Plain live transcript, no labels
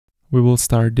We will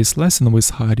start this lesson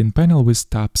with hiding panel with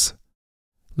tabs.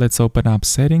 Let's open up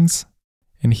settings,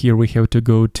 and here we have to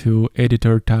go to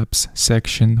editor tabs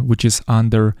section, which is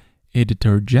under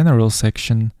editor general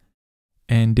section,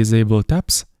 and disable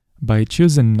tabs by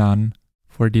choosing none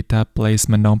for the tab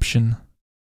placement option.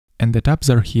 And the tabs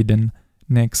are hidden.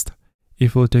 Next,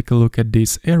 if we'll take a look at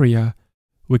this area,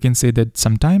 we can see that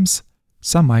sometimes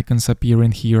some icons appear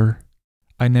in here.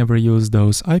 I never use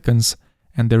those icons,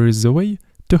 and there is a way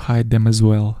to hide them as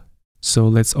well. So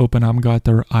let's open up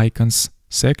Gutter Icons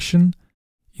section.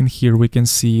 In here we can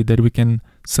see that we can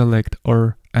select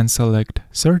or unselect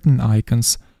certain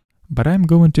icons, but I'm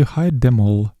going to hide them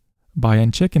all by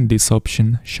unchecking this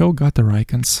option, Show Gutter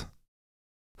Icons.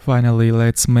 Finally,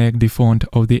 let's make the font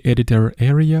of the editor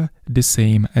area the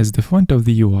same as the font of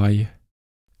the UI.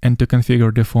 And to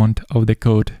configure the font of the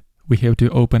code, we have to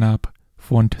open up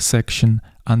Font section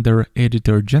under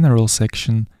Editor General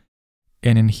section,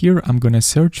 and in here I'm gonna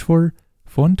search for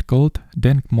font called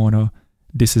Denk Mono.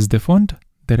 This is the font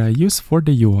that I use for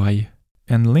the UI,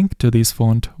 and link to this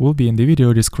font will be in the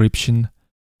video description.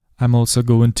 I'm also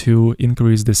going to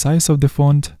increase the size of the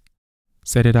font,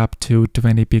 set it up to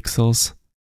 20 pixels,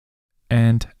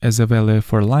 and as a value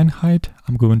for line height,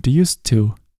 I'm going to use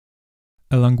 2.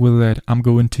 Along with that, I'm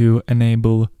going to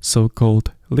enable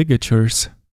so-called ligatures,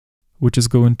 which is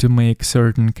going to make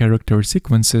certain character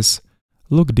sequences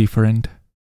look different.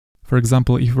 For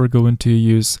example, if we're going to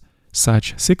use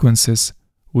such sequences,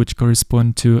 which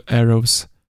correspond to arrows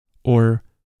or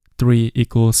 3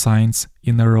 equal signs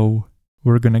in a row,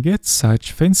 we're gonna get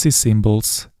such fancy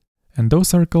symbols, and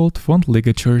those are called font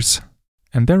ligatures.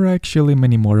 And there are actually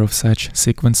many more of such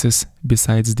sequences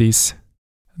besides this.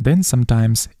 Then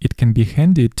sometimes it can be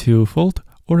handy to fold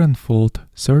or unfold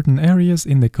certain areas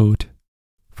in the code.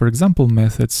 For example,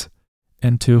 methods.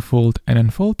 And to fold and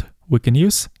unfold, we can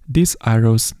use these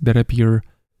arrows that appear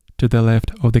to the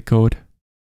left of the code.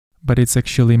 But it's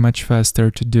actually much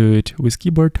faster to do it with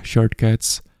keyboard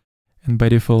shortcuts. And by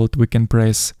default, we can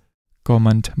press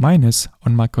Command-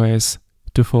 on macOS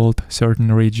to fold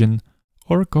certain region,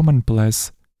 or Command+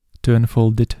 to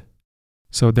unfold it.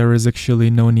 So there is actually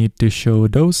no need to show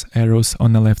those arrows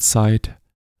on the left side.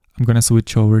 I'm gonna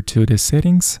switch over to the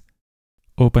settings,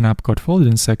 open up code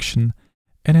folding section,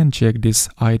 and uncheck this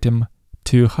item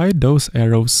to hide those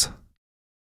arrows.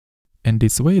 And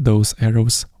this way those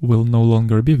arrows will no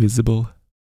longer be visible.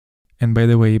 And by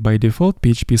the way, by default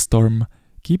PhpStorm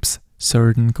keeps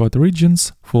certain code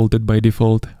regions folded by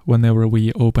default whenever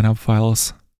we open up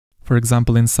files. For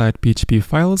example, inside PHP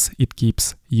files, it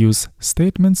keeps use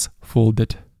statements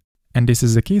folded. And this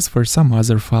is the case for some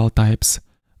other file types,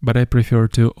 but I prefer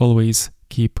to always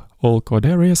keep all code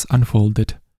areas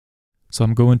unfolded. So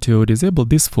I'm going to disable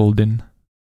this folding.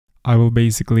 I will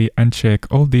basically uncheck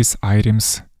all these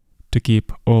items to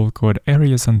keep all code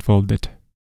areas unfolded.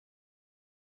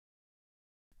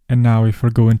 And now if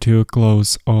we're going to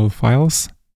close all files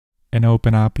and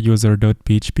open up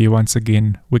user.php once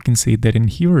again, we can see that in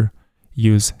here,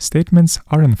 use statements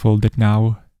are unfolded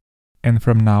now. And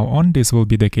from now on, this will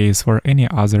be the case for any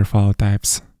other file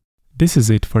types. This is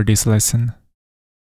it for this lesson.